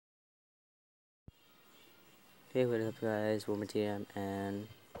Hey, what is up guys, Wilmer TM, and,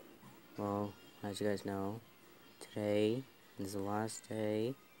 well, as you guys know, today is the last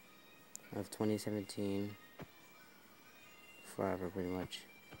day of 2017, forever pretty much,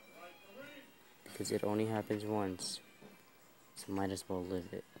 because it only happens once, so might as well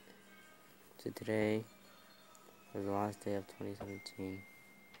live it. So today is the last day of 2017,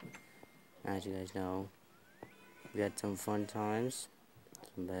 as you guys know, we had some fun times,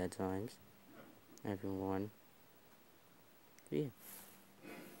 some bad times, everyone, yeah.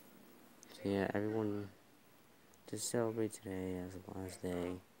 So yeah, everyone, just celebrate today as the last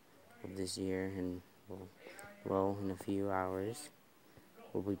day of this year, and well, in a few hours,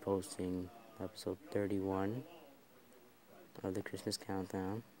 we'll be posting episode 31 of the Christmas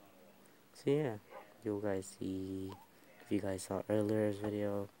countdown. So yeah, you'll guys see, if you guys saw earlier's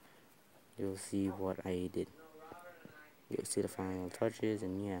video, you'll see what I did. You'll see the final touches,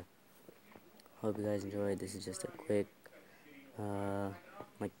 and yeah, hope you guys enjoyed. This is just a quick,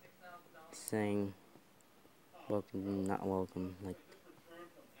 like, saying welcome, not welcome, like,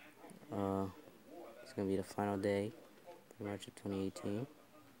 it's gonna be the final day, pretty much, of 2018.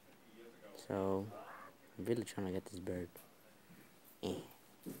 So, I'm really trying to get this bird. I'm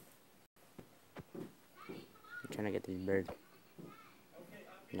trying to get this bird.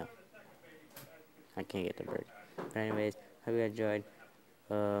 No, I can't get the bird. But anyways, hope you guys enjoyed.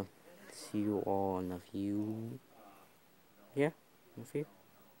 See you all in a few. Yeah, in a few.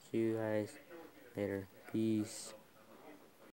 See you guys later. Peace.